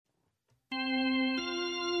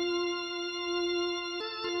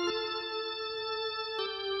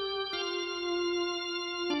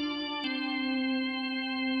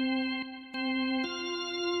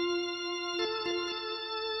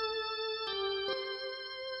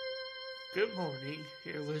Good morning.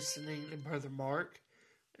 You're listening to Brother Mark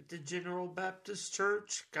at the General Baptist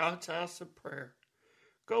Church, God's House of Prayer.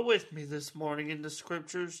 Go with me this morning in the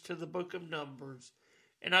scriptures to the book of Numbers,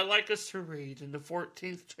 and I'd like us to read in the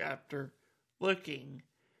 14th chapter, looking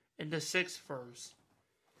in the 6th verse.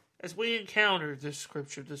 As we encounter this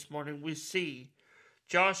scripture this morning, we see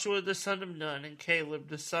Joshua the son of Nun and Caleb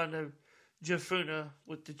the son of Jephunneh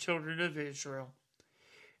with the children of Israel.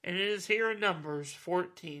 And it is here in Numbers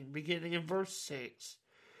 14, beginning in verse 6,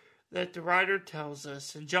 that the writer tells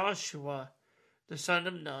us, And Joshua the son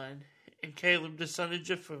of Nun, and Caleb the son of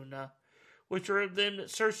Jephunneh, which were of them that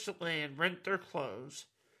searched the land, rent their clothes,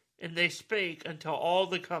 and they spake unto all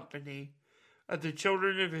the company of the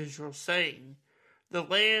children of Israel, saying, The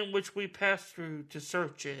land which we passed through to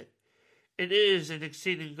search it, it is an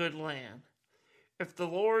exceeding good land. If the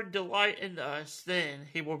Lord delight in us, then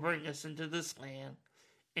he will bring us into this land,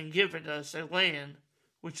 and giveth us a land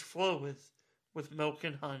which floweth with milk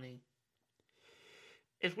and honey.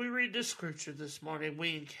 As we read this scripture this morning,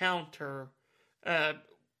 we encounter a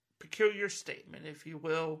peculiar statement, if you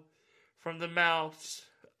will, from the mouths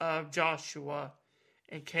of Joshua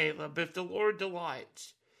and Caleb. If the Lord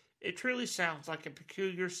delights, it truly sounds like a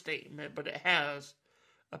peculiar statement, but it has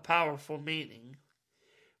a powerful meaning.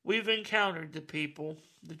 We've encountered the people,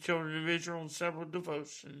 the children of Israel, in several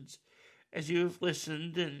devotions. As you have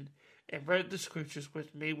listened and read the scriptures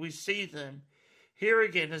with me, we see them here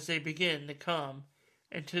again as they begin to come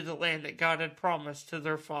into the land that God had promised to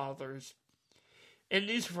their fathers. In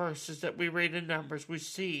these verses that we read in Numbers, we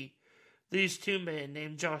see these two men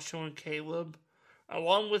named Joshua and Caleb,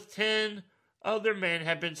 along with 10 other men,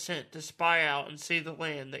 have been sent to spy out and see the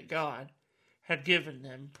land that God had given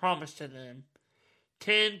them, promised to them.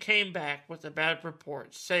 10 came back with a bad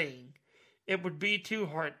report, saying it would be too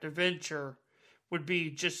hard to venture, would be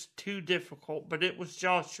just too difficult, but it was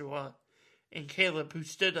Joshua and Caleb who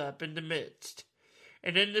stood up in the midst.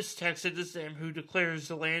 And in this text it is them who declares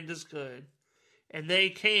the land is good, and they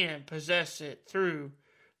can possess it through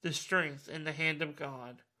the strength in the hand of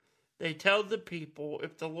God. They tell the people,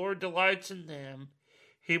 if the Lord delights in them,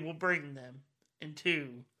 he will bring them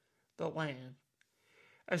into the land.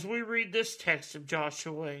 As we read this text of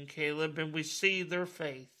Joshua and Caleb and we see their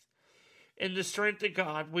faith in the strength of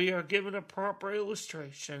God, we are given a proper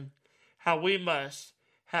illustration how we must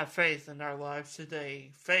have faith in our lives today.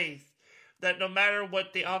 Faith that no matter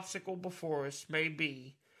what the obstacle before us may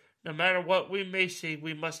be, no matter what we may see,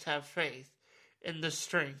 we must have faith in the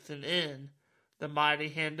strength and in the mighty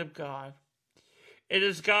hand of God. It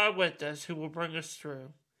is God with us who will bring us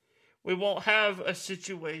through. We won't have a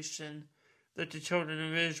situation that the children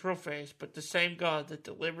of Israel faced, but the same God that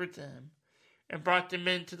delivered them and brought them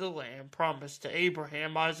into the land promised to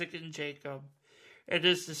Abraham, Isaac, and Jacob. It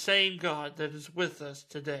is the same God that is with us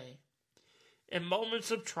today. In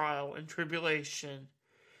moments of trial and tribulation,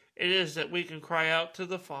 it is that we can cry out to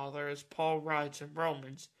the Father, as Paul writes in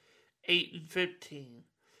Romans 8 and 15.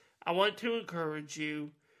 I want to encourage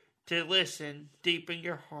you to listen deep in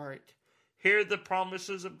your heart. Hear the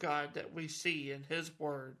promises of God that we see in His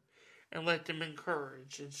Word, and let them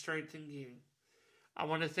encourage and strengthen you. I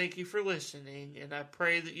want to thank you for listening, and I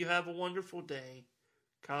pray that you have a wonderful day.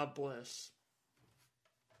 God bless.